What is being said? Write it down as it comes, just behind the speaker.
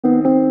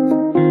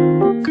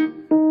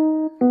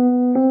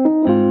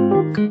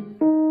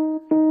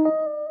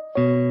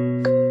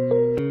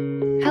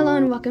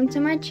welcome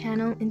to my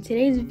channel. In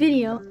today's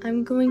video,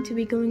 I'm going to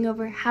be going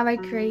over how I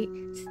create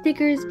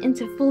stickers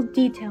into full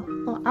detail.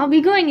 Well, I'll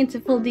be going into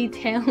full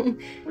detail.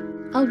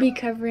 I'll be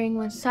covering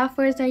what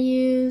softwares I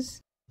use,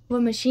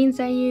 what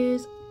machines I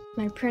use,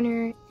 my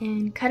printer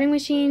and cutting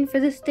machine for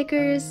the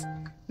stickers,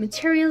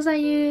 materials I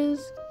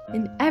use,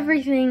 and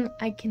everything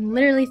I can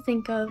literally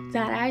think of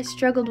that I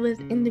struggled with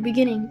in the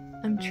beginning.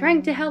 I'm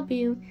trying to help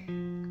you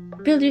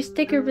build your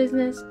sticker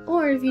business,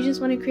 or if you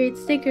just want to create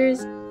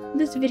stickers,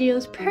 this video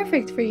is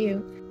perfect for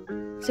you.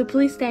 So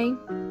please stay.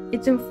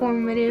 It's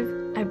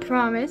informative, I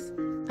promise.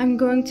 I'm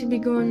going to be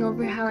going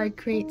over how I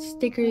create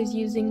stickers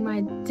using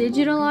my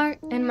digital art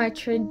and my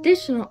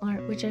traditional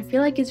art, which I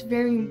feel like is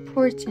very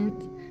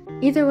important.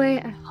 Either way,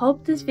 I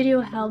hope this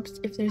video helps.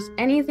 If there's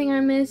anything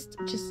I missed,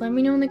 just let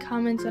me know in the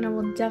comments and I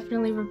will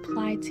definitely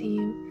reply to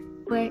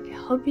you. But I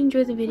hope you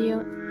enjoyed the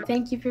video.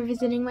 Thank you for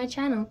visiting my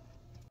channel.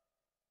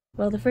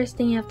 Well, the first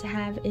thing you have to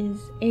have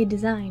is a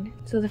design.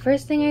 So the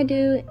first thing I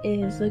do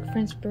is look for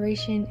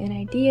inspiration and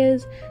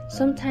ideas.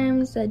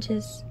 Sometimes that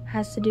just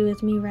has to do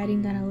with me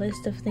writing down a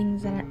list of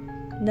things that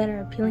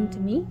are appealing to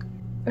me.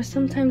 Or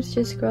sometimes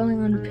just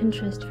scrolling on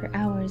Pinterest for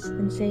hours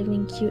and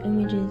saving cute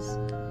images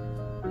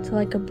to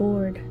like a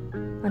board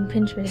on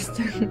Pinterest.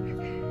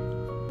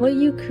 What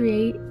you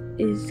create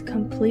is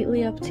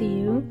completely up to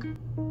you.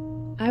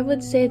 I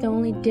would say the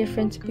only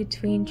difference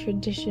between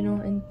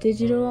traditional and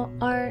digital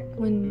art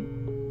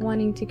when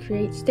wanting to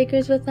create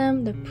stickers with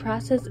them, the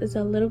process is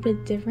a little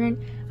bit different.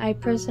 I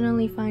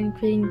personally find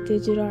creating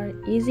digital art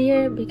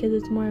easier because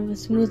it's more of a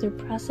smoother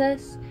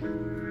process.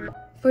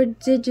 For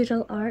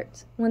digital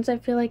art, once I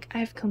feel like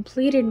I've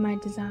completed my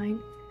design,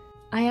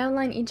 I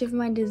outline each of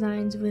my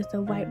designs with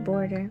a white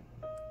border.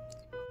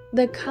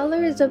 The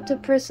color is up to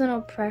personal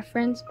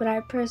preference, but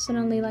I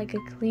personally like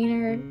a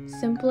cleaner,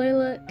 simpler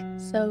look,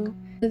 so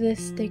for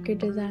this sticker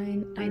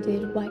design, I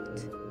did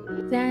white.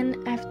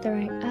 Then, after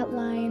I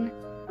outline,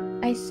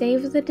 I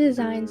save the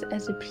designs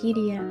as a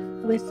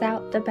PDF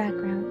without the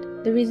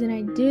background. The reason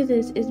I do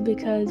this is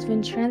because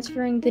when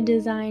transferring the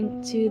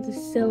design to the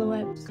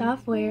Silhouette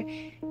software,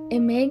 it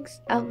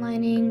makes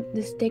outlining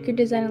the sticker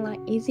design a lot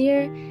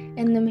easier,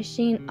 and the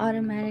machine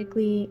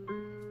automatically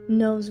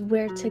knows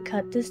where to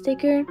cut the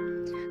sticker.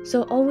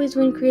 So always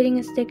when creating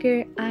a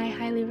sticker, I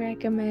highly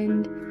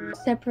recommend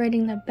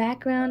separating the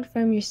background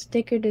from your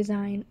sticker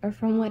design or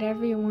from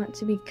whatever you want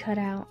to be cut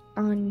out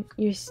on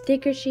your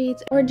sticker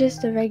sheets or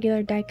just a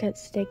regular die cut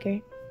sticker.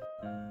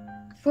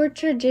 For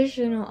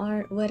traditional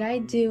art, what I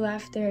do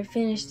after I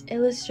finished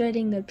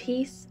illustrating the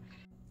piece,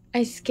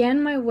 I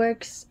scan my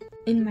works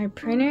in my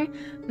printer.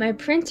 My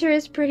printer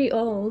is pretty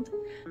old,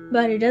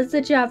 but it does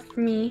the job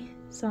for me,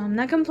 so I'm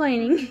not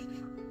complaining.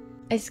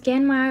 I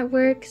scan my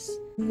artworks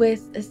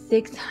with a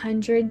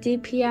 600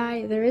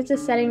 DPI. There is a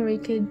setting where you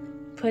could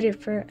put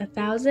it for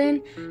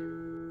 1000.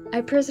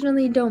 I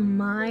personally don't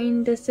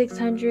mind the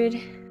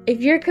 600. If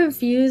you're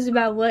confused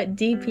about what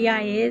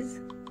DPI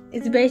is,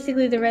 it's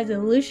basically the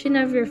resolution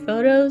of your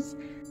photos,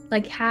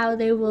 like how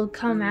they will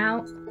come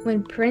out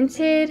when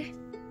printed.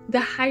 The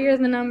higher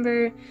the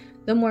number,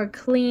 the more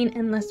clean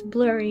and less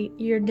blurry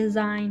your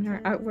design or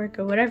artwork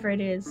or whatever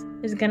it is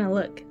gonna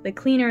look. The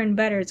cleaner and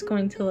better it's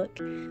going to look,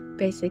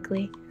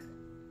 basically.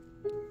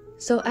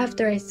 So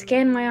after I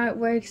scan my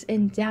artworks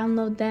and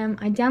download them,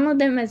 I download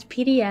them as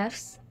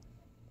PDFs.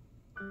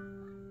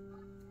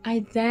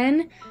 I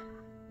then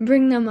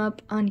bring them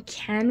up on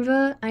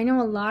Canva. I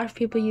know a lot of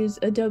people use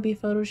Adobe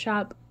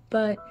Photoshop,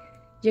 but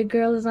your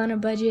girl is on a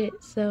budget,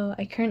 so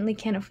I currently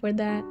can't afford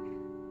that.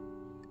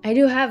 I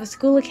do have a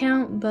school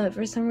account, but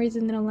for some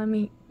reason they don't let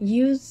me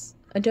use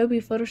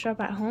Adobe Photoshop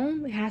at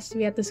home. It has to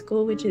be at the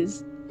school, which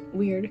is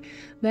weird.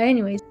 But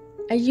anyways,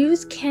 I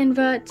use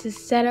Canva to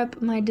set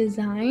up my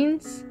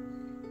designs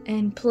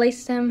and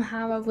place them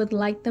how I would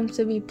like them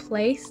to be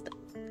placed.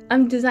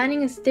 I'm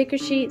designing a sticker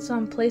sheet, so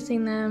I'm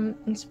placing them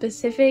in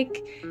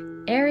specific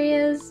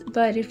areas,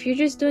 but if you're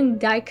just doing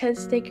die cut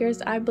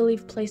stickers, I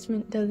believe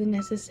placement doesn't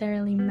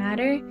necessarily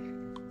matter.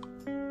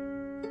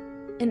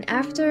 And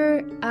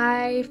after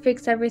I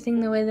fix everything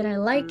the way that I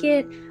like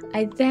it,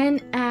 I then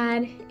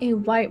add a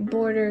white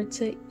border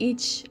to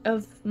each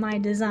of my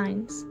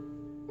designs.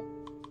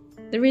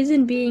 The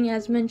reason being,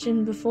 as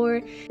mentioned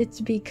before, it's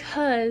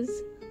because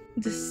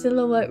the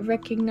Silhouette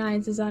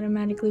recognizes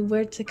automatically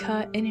where to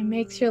cut, and it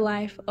makes your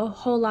life a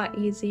whole lot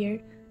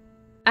easier.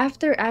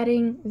 After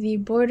adding the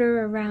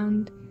border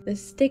around the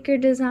sticker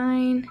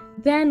design,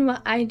 then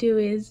what I do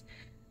is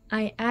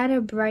I add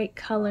a bright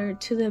color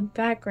to the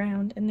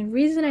background. And the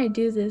reason I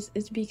do this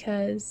is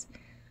because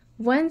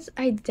once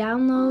I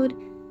download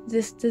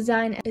this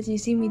design, as you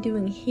see me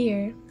doing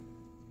here,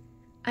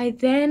 I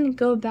then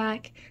go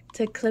back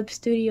to Clip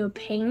Studio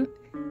Paint.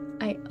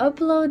 I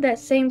upload that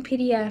same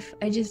PDF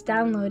I just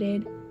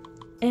downloaded,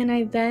 and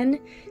I then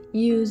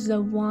use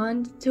the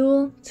wand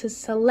tool to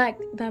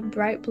select that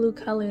bright blue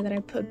color that I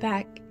put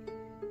back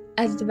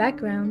as the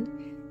background,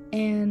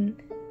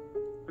 and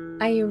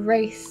I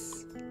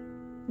erase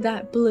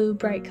that blue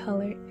bright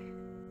color.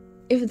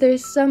 If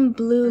there's some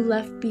blue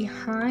left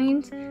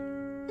behind,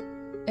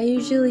 I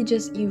usually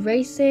just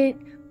erase it,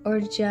 or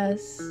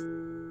just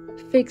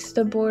fix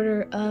the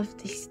border of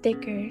the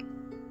sticker.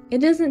 It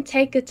doesn't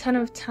take a ton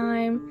of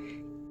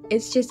time,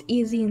 it's just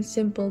easy and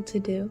simple to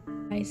do.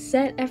 I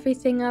set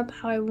everything up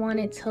how I want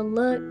it to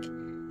look.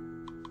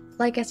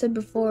 Like I said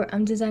before,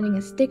 I'm designing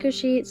a sticker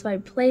sheet, so I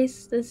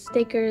place the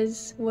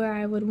stickers where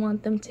I would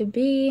want them to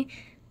be.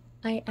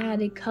 I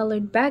add a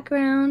colored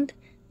background,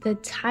 the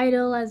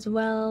title as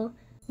well.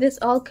 This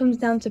all comes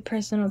down to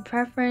personal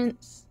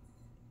preference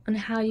on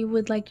how you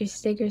would like your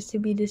stickers to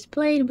be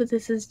displayed, but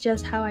this is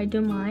just how I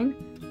do mine.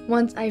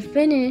 Once I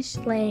finish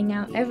laying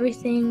out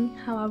everything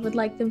how I would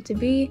like them to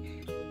be,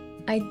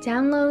 I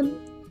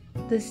download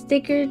the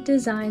sticker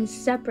designs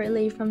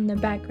separately from the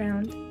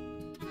background.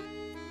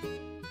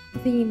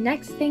 The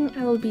next thing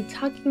I will be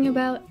talking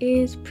about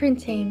is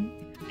printing.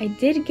 I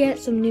did get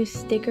some new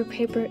sticker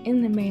paper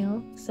in the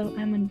mail, so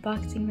I'm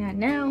unboxing that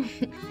now.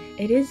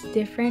 It is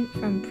different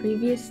from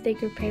previous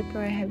sticker paper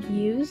I have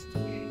used,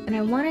 and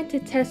I wanted to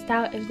test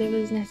out if there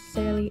was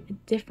necessarily a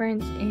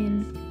difference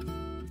in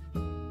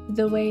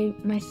the way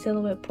my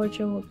silhouette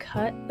portrait will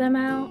cut them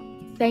out.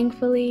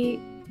 Thankfully,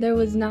 there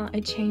was not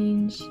a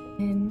change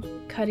in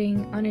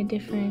cutting on a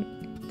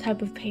different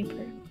type of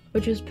paper,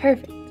 which was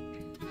perfect.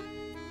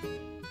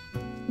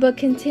 But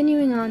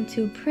continuing on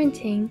to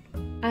printing,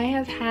 I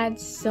have had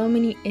so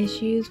many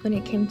issues when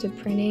it came to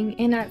printing,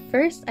 and at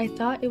first I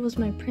thought it was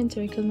my printer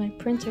because my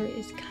printer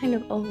is kind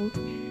of old,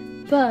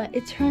 but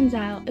it turns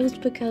out it was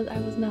because I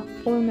was not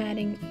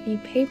formatting the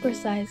paper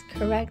size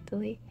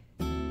correctly.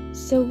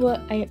 So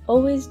what I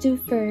always do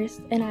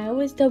first, and I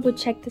always double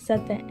check this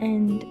at the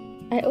end,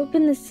 I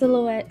open the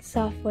Silhouette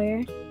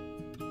software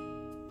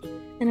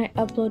and I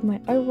upload my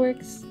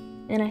artworks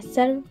and I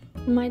set up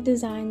my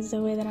designs the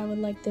way that I would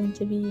like them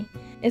to be.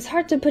 It's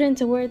hard to put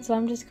into words, so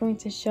I'm just going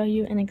to show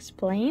you and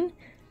explain.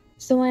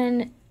 So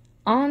when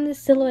on the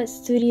Silhouette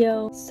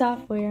Studio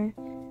software,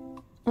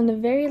 on the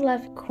very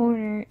left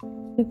corner,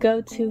 you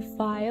go to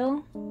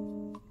File,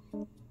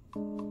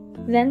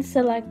 then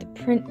select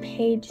Print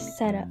Page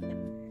Setup,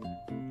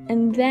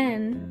 and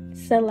then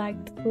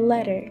select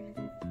Letter.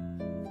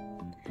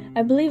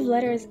 I believe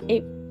letter is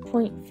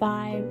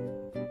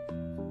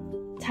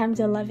 8.5 times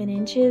 11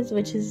 inches,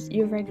 which is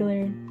your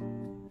regular,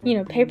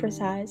 paper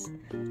size.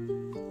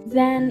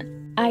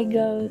 Then I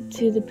go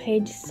to the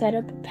page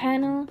setup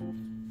panel,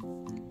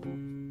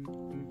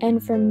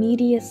 and for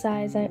media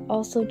size I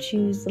also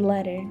choose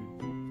letter.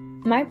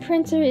 My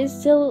printer is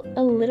still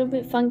a little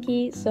bit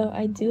funky, so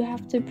I do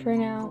have to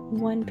print out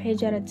one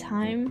page at a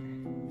time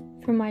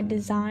for my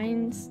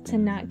designs to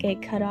not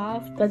get cut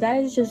off, but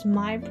that is just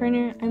my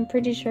printer. I'm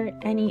pretty sure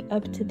any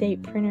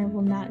up-to-date printer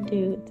will not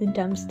do the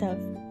dumb stuff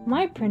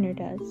my printer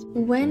does.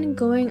 When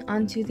going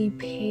onto the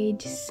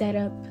page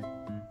setup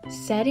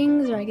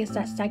settings, or I guess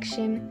that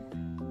section,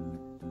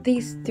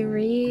 these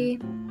 3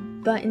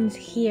 buttons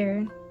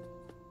here,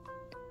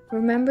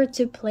 remember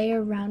to play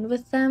around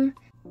with them.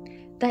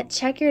 That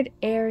checkered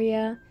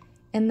area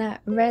and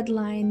that red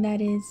line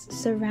that is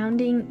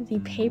surrounding the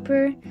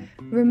paper,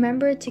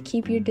 remember to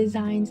keep your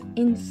designs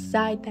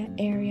inside that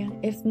area.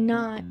 If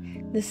not,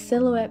 the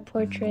silhouette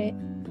portrait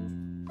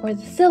or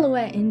the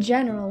silhouette in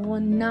general will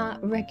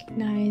not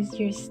recognize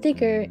your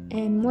sticker,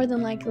 and more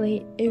than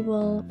likely it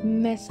will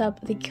mess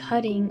up the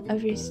cutting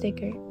of your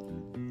sticker.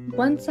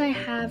 Once I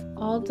have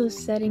all those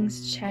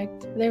settings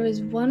checked, there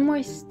is one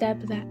more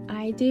step that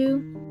I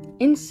do.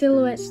 In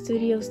Silhouette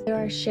Studios, there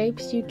are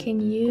shapes you can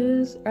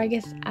use, or I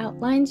guess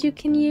outlines you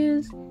can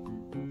use.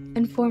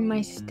 And for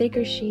my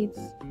sticker sheets,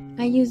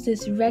 I use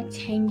this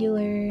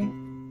rectangular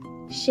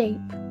shape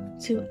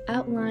to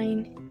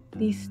outline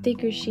the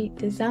sticker sheet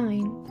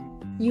design.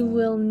 You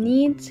will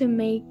need to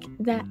make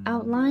that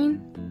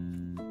outline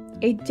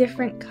a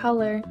different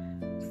color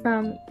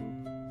from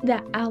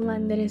the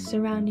outline that is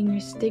surrounding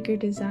your sticker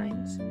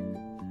designs.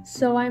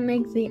 So I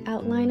make the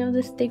outline of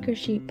the sticker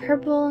sheet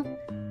purple,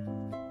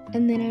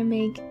 and then I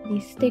make the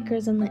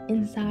stickers on the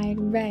inside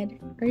red.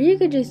 Or you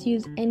could just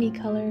use any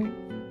color,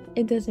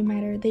 it doesn't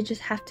matter, they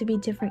just have to be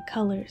different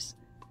colors.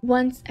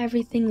 Once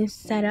everything is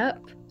set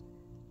up,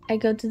 I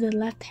go to the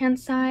left hand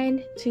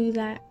side to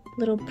that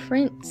little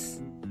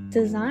prints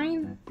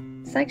design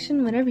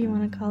section, whatever you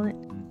want to call it.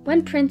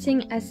 When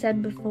printing, as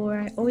said before,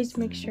 I always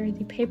make sure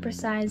the paper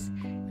size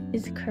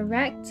is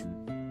correct,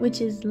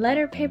 which is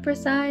letter paper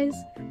size.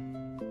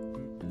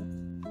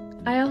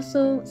 I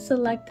also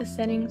select the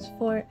settings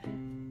for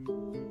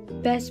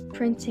best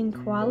printing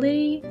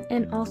quality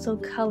and also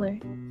color.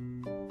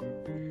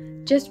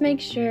 Just make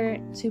sure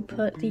to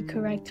put the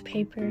correct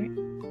paper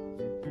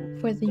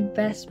for the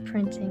best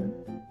printing.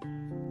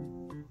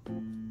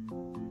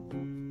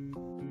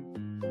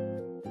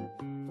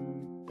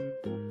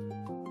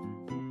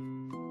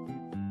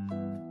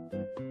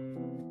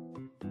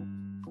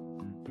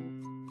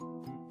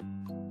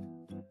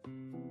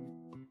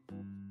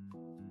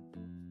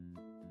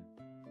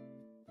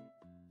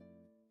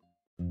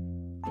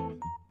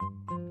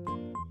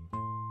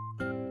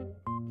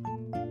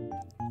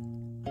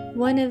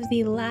 One of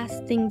the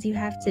last things you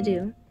have to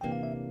do,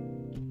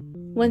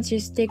 once your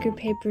sticker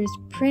paper is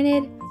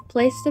printed,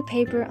 place the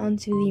paper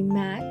onto the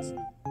mat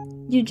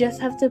You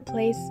just have to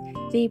place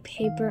the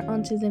paper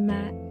onto the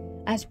mat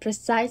as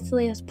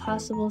precisely as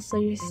possible so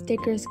your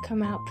stickers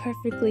come out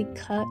perfectly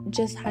cut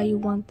just how you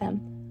want them.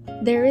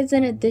 There is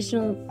an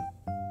additional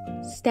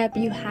step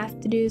you have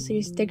to do so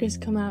your stickers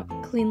come out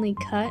cleanly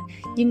cut.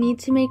 You need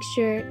to make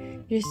sure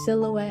your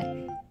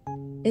silhouette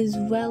is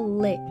well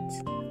lit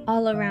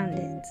all around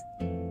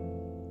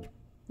it.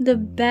 The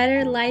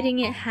better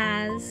lighting it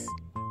has,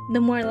 the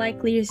more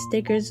likely your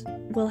stickers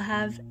will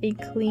have a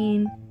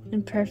clean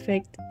and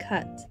perfect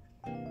cut.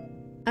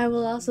 I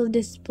will also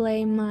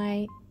display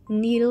my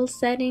needle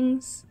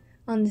settings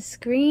on the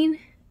screen.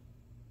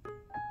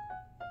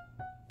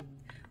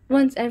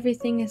 Once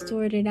everything is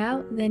sorted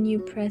out, then you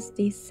press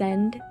the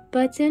send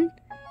button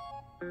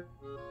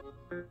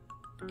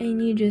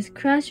and you just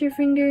cross your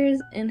fingers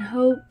and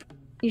hope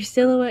your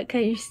silhouette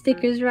cut your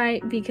stickers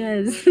right,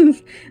 because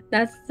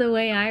that's the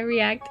way I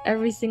react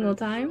every single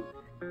time.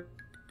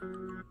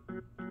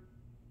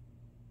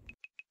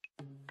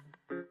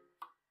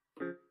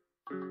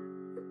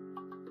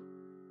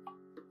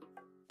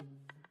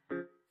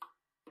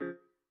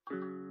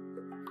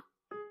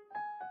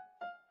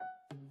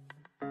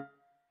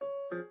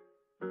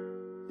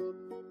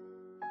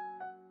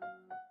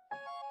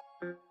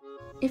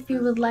 If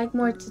you would like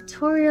more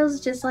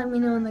tutorials, just let me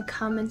know in the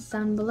comments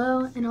down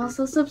below, and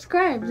also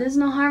subscribe. There's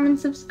no harm in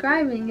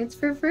subscribing, it's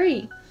for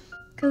free.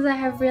 Because I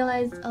have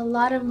realized a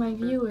lot of my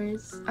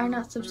viewers are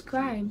not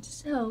subscribed,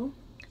 so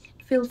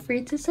feel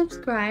free to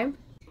subscribe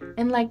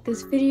and like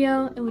this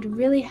video. It would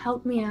really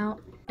help me out.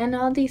 And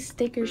all these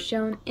stickers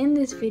shown in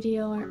this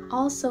video are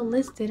also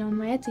listed on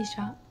my Etsy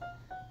shop.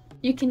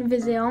 You can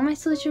visit all my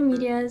social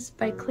medias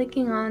by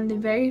clicking on the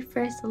very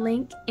first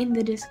link in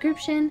the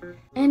description.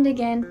 And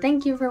again,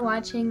 thank you for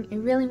watching. It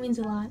really means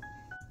a lot.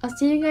 I'll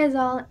see you guys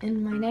all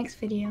in my next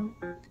video.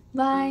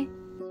 Bye!